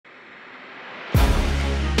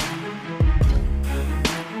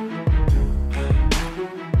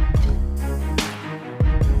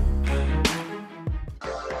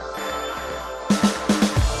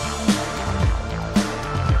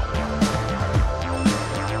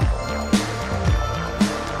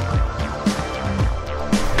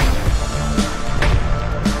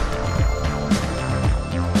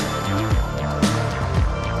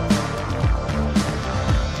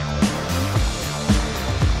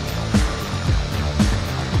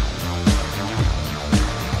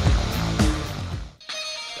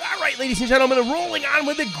ladies and gentlemen, rolling on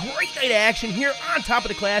with a great night of action here on Top of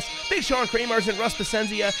the Class. Big Sean Kramars and Russ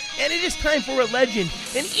Pacenzia, and it is time for a legend,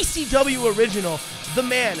 an ECW original, the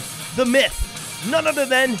man, the myth, none other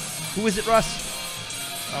than, who is it, Russ?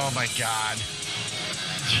 Oh my God.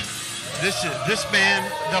 This man,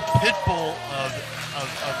 the pit bull of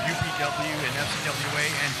UPW and FCWA,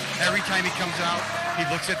 and every time he comes out,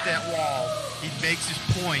 he looks at that wall, he makes his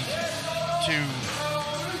point to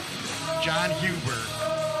John Huber,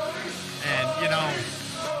 and you know,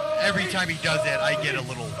 every time he does that, I get a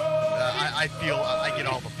little, I get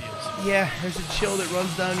all the feels. Yeah, there's a chill that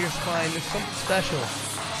runs down your spine. There's something special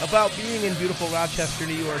about being in beautiful Rochester,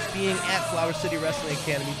 New York, being at Flower City Wrestling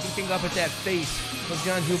Academy, looking up at that face of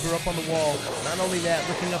John Huber up on the wall. Not only that,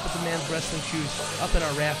 looking up at the man's wrestling shoes up in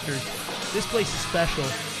our rafters. This place is special.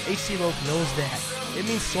 HC Loaf knows that. It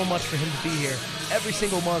means so much for him to be here every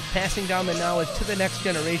single month, passing down the knowledge to the next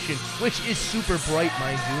generation, which is super bright,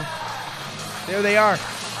 mind you. There they are.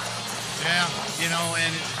 Yeah, you know,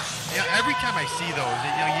 and every time I see those,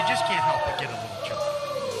 you know, you just can't help but get a little chill.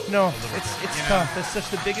 No, it's tough. It's such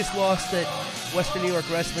the biggest loss that Western New York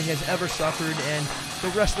wrestling has ever suffered, and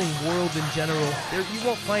the wrestling world in general. You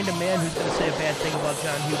won't find a man who's going to say a bad thing about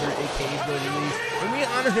John Huber, a.k.a. Brody Lee. And we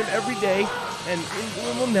honor him every day, and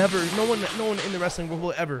we'll never, no one in the wrestling world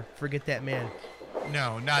will ever forget that man.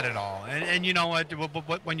 No, not at all. And you know what?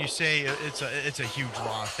 When you say it's a huge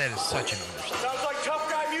loss, that is such an understatement. Sounds like tough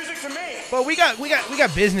guy music to me. But we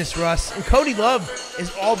got business, Russ, and Cody Love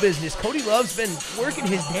is all business. Cody Love's been working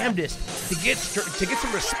his damnedest to get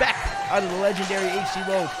some respect out of the legendary HC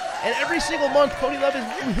Loaf. And every single month, Cody Love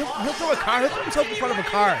he'll throw himself in front of a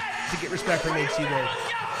car to get respect from HC Loaf.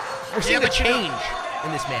 We're seeing a change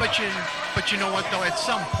in this man. But you know what though? At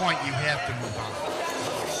some point, you have to move on.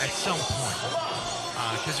 At some point.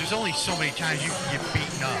 Because there's only so many times you can get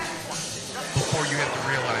beaten up before you have to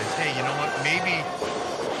realize, hey, you know what? Maybe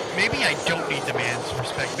I don't need the man's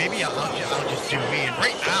respect. Maybe I'll just do me. And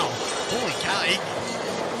right now, holy cow,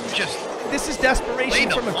 this is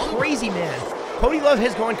desperation from a crazy man. Cody Love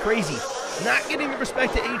has gone crazy. Not getting the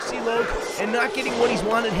respect to HC Loaf and not getting what he's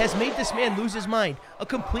wanted has made this man lose his mind. A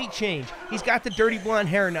complete change. He's got the dirty blonde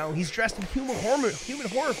hair now. He's dressed in human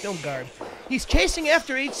horror film garb. He's chasing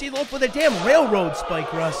after HC Loaf with a damn railroad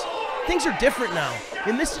spike, Russ. Things are different now,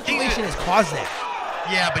 and this situation has caused that.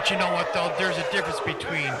 Yeah, but you know what, though? There's a difference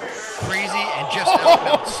between crazy and just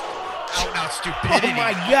out-and-out stupidity. Oh,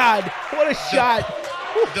 my God. What a shot.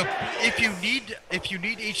 If you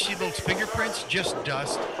need HC Loaf's fingerprints, just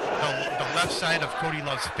dust the left side of Cody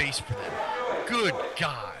Love's face for them. Good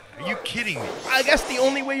God. Are you kidding me? I guess the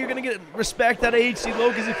only way you're going to get respect out of HC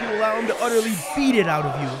Loaf is if you allow him to utterly beat it out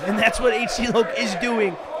of you. And that's what HC Loaf is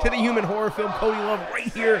doing to the human horror film Cody Love right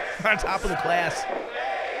here on Top of the Class.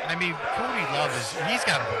 I mean, Cody Love he's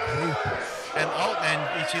got a group. And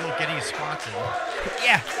HC Loaf getting his spots in.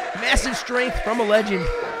 Yeah, massive strength from a legend.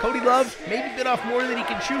 Cody Love maybe bit off more than he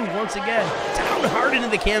can chew once again. Down hard into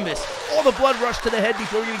the canvas. All the blood rushed to the head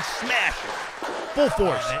before getting smashed. Full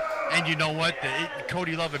force. And you know what?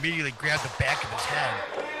 Cody Love immediately grabbed the back of his head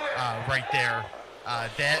right there.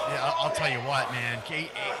 I'll tell you what, man.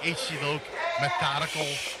 HC Loaf, methodical,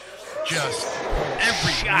 just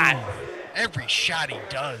every shot he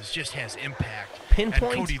does just has impact. Pinpoint.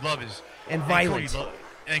 And Cody Love is violent.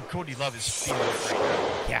 And Cody Love is feeling it right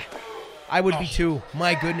now. Yeah, I would be too.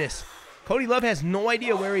 My goodness. Cody Love has no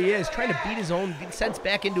idea where he is, trying to beat his own sense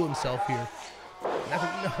back into himself here.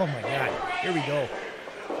 Oh my God, here we go.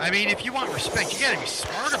 I mean, if you want respect, you gotta be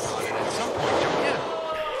smart about it at some point, don't you?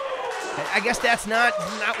 I guess that's not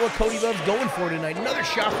what Cody Love's going for tonight. Another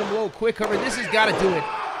shot from low, quick cover. This has got to do it.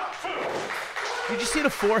 Did you see the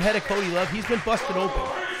forehead of Cody Love? He's been busted open.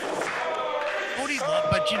 Cody Love,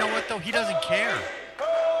 but you know what though? He doesn't care.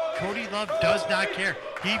 Cody Love does not care.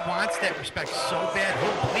 He wants that respect so bad,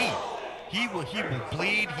 he'll bleed. He will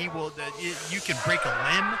bleed. He will. You can break a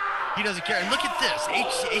limb. He doesn't care. And look at this.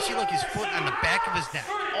 HC look his foot on the back of his neck.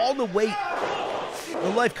 All the weight, the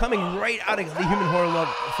life coming right out of the human horror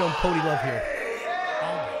film Cody Love here.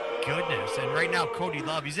 Oh my goodness! And right now, Cody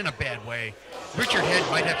Love, he's in a bad way. Richard Head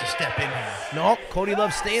might have to step in here. Nope, Cody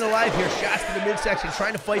Love staying alive here. Shots to the midsection,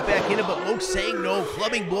 trying to fight back in it, but Loke saying no.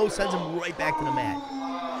 Clubbing blow sends him right back to the mat. Oh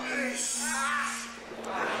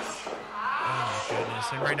my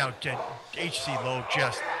goodness! And right now, HC Lowe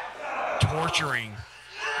just torturing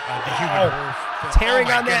the human horror. Tearing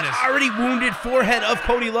on that already wounded forehead of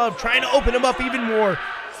Cody Love, trying to open him up even more.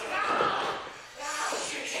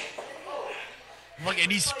 Look,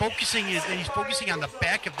 and he's focusing on the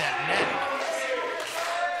back of that neck.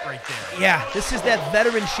 right there. Yeah, this is that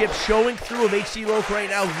veteranship showing through of HC Loc right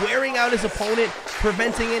now, wearing out his opponent,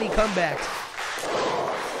 preventing any comebacks.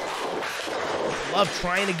 Love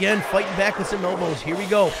trying again, fighting back with some elbows. Here we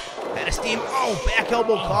go. Had a steam. Oh, back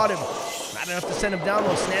elbow caught him. Not enough to send him down,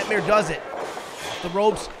 though. Snapmare does it. Off the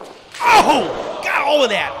ropes. Oh, got all of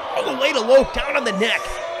that. All the way to Loc, down on the neck.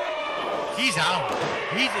 He's out.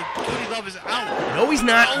 Cody Love is out. No, he's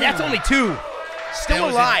not. That's only 2. Still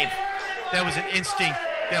alive. That was an instinct.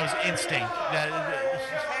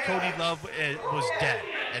 Cody Love was dead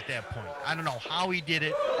at that point. I don't know how he did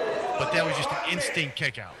it, but that was just an instinct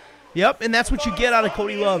kick out. Yep, and that's what you get out of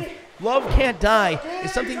Cody Love. Love can't die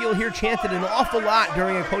is something you'll hear chanted an awful lot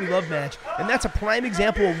during a Cody Love match, and that's a prime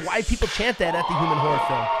example of why people chant that at the Human Horror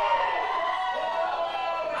Film.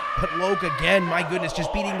 But Loc again, my goodness,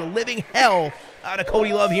 just beating the living hell out of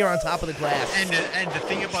Cody Love here on top of the glass. And the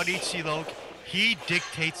thing about HC Loc, he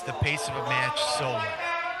dictates the pace of a match so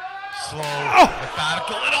slow,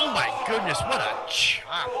 methodical, and oh my goodness, what a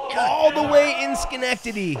chop. All the way in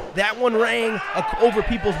Schenectady. That one rang over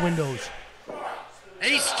people's windows.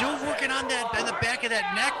 And he's still working on that in the back of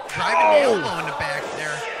that neck, driving the elbow in the back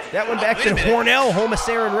there. That one back to Hornell, home of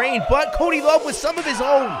Saren Rain, but Cody Love with some of his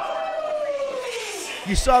own.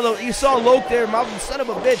 You saw Loc there, mouthing son of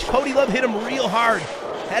a bitch. Cody Love hit him real hard.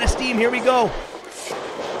 Had a steam, here we go.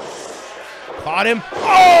 Caught him.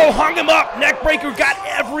 Oh, hung him up. Neck breaker, got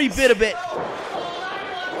every bit of it.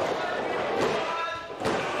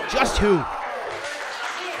 Just who?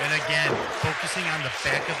 And again, focusing on the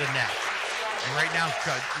back of the neck. And right now,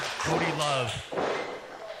 Cody Love,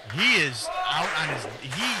 he is out on his,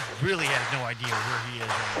 he really has no idea where he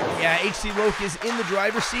is. Yeah, HC Loc is in the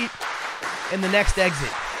driver's seat, and the next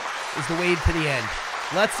exit is the way to the end.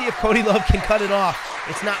 Let's see if Cody Love can cut it off.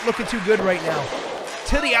 It's not looking too good right now.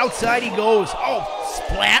 To the outside he goes. Oh,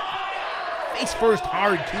 splat. Face first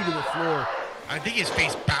hard, too, to the floor. I think his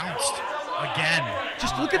face bounced again.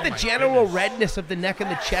 Just look at the general redness of the neck and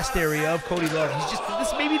the chest area of Cody Love.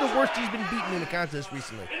 This may be the worst he's been beaten in a contest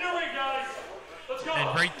recently. And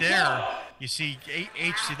right there, you see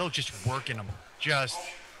HC Loc just working him, just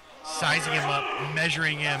sizing him up,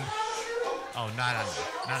 measuring him. Oh, not on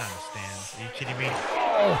the stands. Are you kidding me?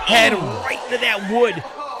 Oh, head right into that wood.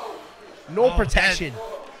 No protection.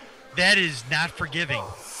 That is not forgiving.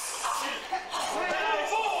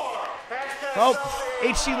 Well,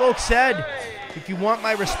 HC Loc said, if you want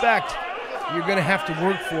my respect, you're going to have to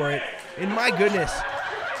work for it. And my goodness,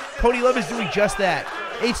 Cody Love is doing just that.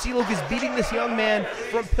 HC Loc is beating this young man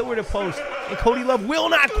from pillar to post. And Cody Love will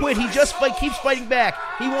not quit. He just keeps fighting back.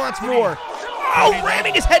 He wants more. Oh,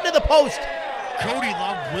 ramming his head to the post. Cody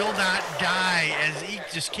Love will not die as he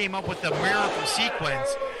just came up with the miracle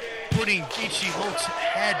sequence, putting HC Loc's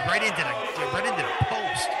head right into the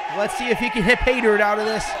post. Let's see if he can hit pay dirt out of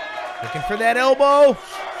this. Looking for that elbow.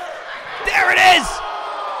 There it is!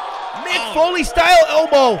 Mick Foley style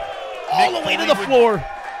elbow. All the way to the floor.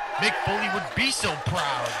 Mick Foley would be so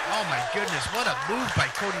proud. Oh my goodness, what a move by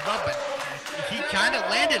Cody Love, but he kind of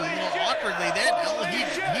landed a little awkwardly.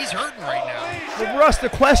 He's hurting right now. Well, Russ, the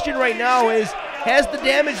question right now is, has the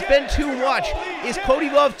damage been too much? Is Cody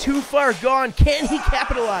Love too far gone? Can he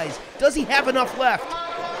capitalize? Does he have enough left?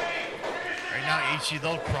 Right now, HC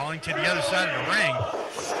Loc crawling to the other side of the ring,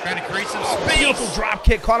 trying to create some space. Beautiful drop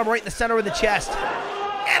kick, caught him right in the center of the chest.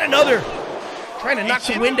 And another. Trying to knock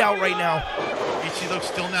the wind out right now. HC Loc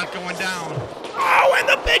still not going down. Oh, and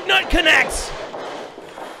the big nut connects.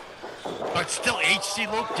 But still, HC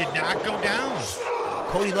Loc did not go down.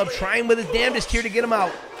 Cody Love trying with his damnedest here to get him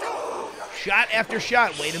out. Shot after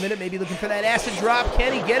shot. Wait a minute, maybe looking for that acid drop.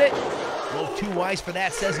 Can he get it? Low too wise for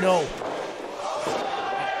that, says no.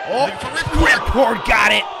 Oh, ripcord,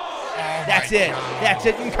 got it. That's it. That's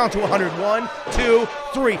it. You can count to 100. 1, 2,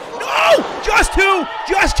 3. No! Just two!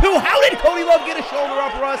 Just two! How did Cody Love get a shoulder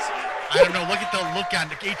up, Russ? I don't know. Look at the look on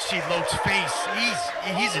HC Loc's face.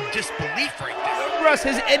 He's in disbelief right there. Russ,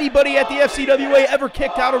 has anybody at the FCWA ever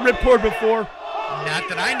kicked out a ripcord before? Not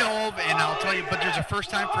that I know of, and I'll tell you, but there's a first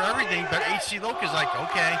time for everything. But HC Loc is like,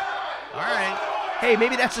 okay, all right. Hey,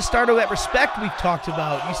 maybe that's the start of that respect we've talked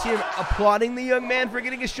about. You see him applauding the young man for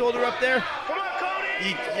getting his shoulder up there?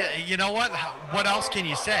 You know what? What else can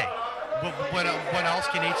you say? What else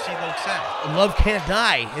can HC Loc say? Love can't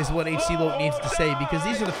die is what HC Loc needs to say, because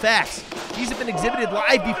these are the facts. These have been exhibited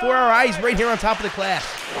live before our eyes right here on top of the class.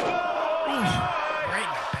 Right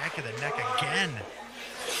in the back of the neck again.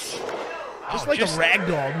 Just like a rag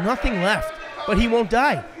doll, nothing left, but he won't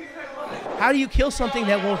die. How do you kill something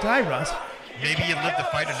that won't die, Russ? Maybe you live to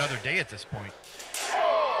fight another day at this point.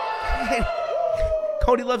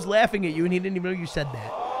 Cody Love's laughing at you, and he didn't even know you said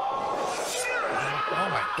that. Oh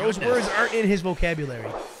my my Those goodness. words aren't in his vocabulary.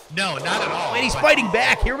 No, not at all. And he's but- fighting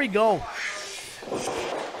back. Here we go.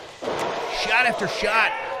 Shot after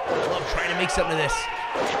shot. Love trying to make something of this.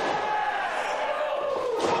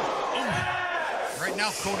 Right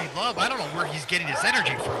now, Cody Love, I don't know where he's getting his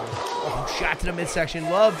energy from. Oh, shot to the midsection.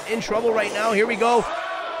 Love in trouble right now. Here we go.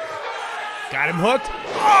 Got him hooked.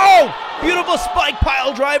 Oh! Beautiful spike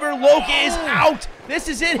pile driver. Loke is out. This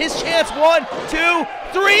is it. His chance. 1, 2,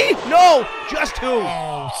 3. No, just 2.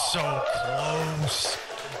 Oh, so close.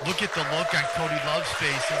 Look at the look on Cody Love's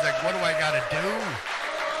face. He's like, what do I got to do?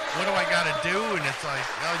 What do I got to do? And it's like,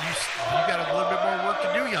 oh, you got a little bit more work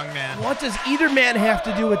to do, young man. What does either man have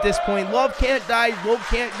to do at this point? Love can't die. Loke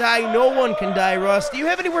can't die. No one can die, Russ. Do you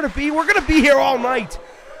have anywhere to be? We're going to be here all night.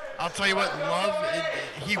 I'll tell you what, Love,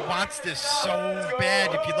 he wants this so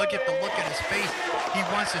bad. If you look at the look in his face, he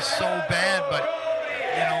wants this so bad, but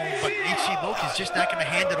HC Loke is just not going to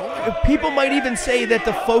hand it over. People might even say that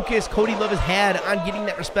the focus Cody Love has had on getting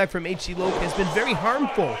that respect from HC Loke has been very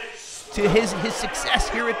harmful to his success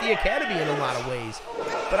here at the Academy in a lot of ways.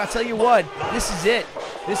 But I'll tell you what, this is it.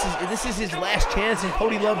 This is his last chance, and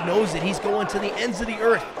Cody Love knows it. He's going to the ends of the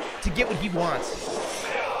earth to get what he wants.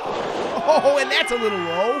 Oh, and that's a little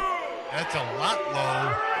low. That's a lot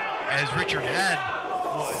low, as Richard had.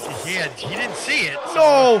 Well, he didn't see it.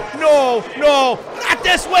 No, not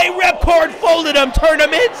this way. Ripcord folded him, turned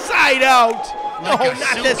him inside out. Like No, a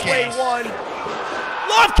not this way. suitcase. 1.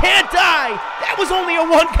 Love can't die. That was only a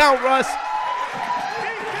 1 count, Russ.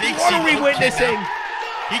 What are we witnessing?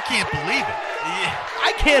 He can't believe it.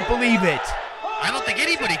 I can't believe it. I don't think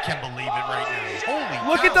anybody can believe it right now. Holy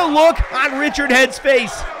Look cow. at the look on Richard Head's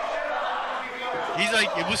face. He's like,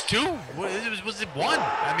 it was 2. Was it 1?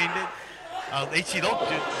 I mean, HC Loke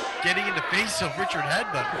getting in the face of Richard Head,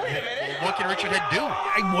 but what can Richard Head do?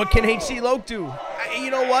 What can HC Loke do? You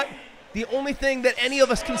know what? The only thing that any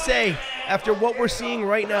of us can say after what we're seeing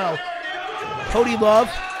right now, Cody Love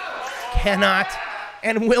cannot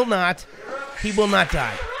and will not, he will not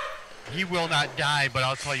die. He will not die, but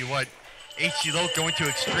I'll tell you what, HC Loke going to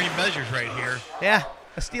extreme measures right here. Yeah,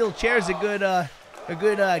 a steel chair is a good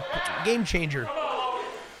game changer.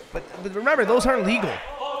 But remember, those aren't legal.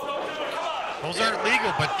 Those aren't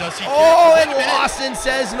legal, but does he? Oh, Wait and a minute. Lawson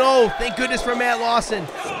says no. Thank goodness for Matt Lawson.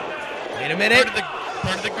 Wait a minute.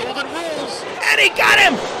 Part of the golden rules. And he got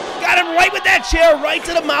him! Got him right with that chair, right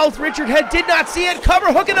to the mouth. Richard Head did not see it.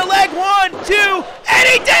 Cover hook in the leg. 1, 2, and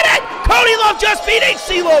he did it! Cody Love just beat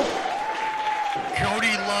HC Loke.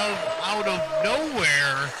 Cody Love out of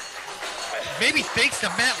nowhere. Maybe thanks to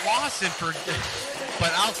Matt Lawson for,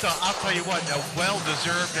 but I'll tell you what, a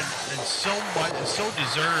well-deserved and so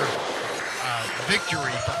deserved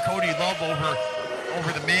victory for Cody Love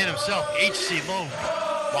over the man himself, HC Loke.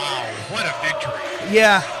 Wow, what a victory.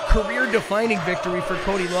 Yeah, career-defining victory for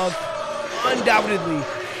Cody Love, undoubtedly.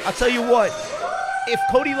 I'll tell you what, if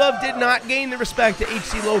Cody Love did not gain the respect of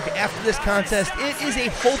HC Loke after this contest, it is a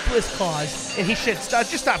hopeless cause, and he should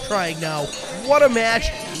just stop trying now. What a match,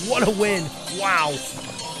 what a win, wow.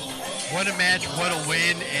 What a match, what a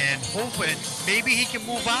win, and hopefully maybe he can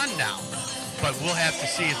move on now. But we'll have to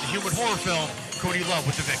see. It's a human horror film. Cody Love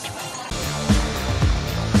with the victory.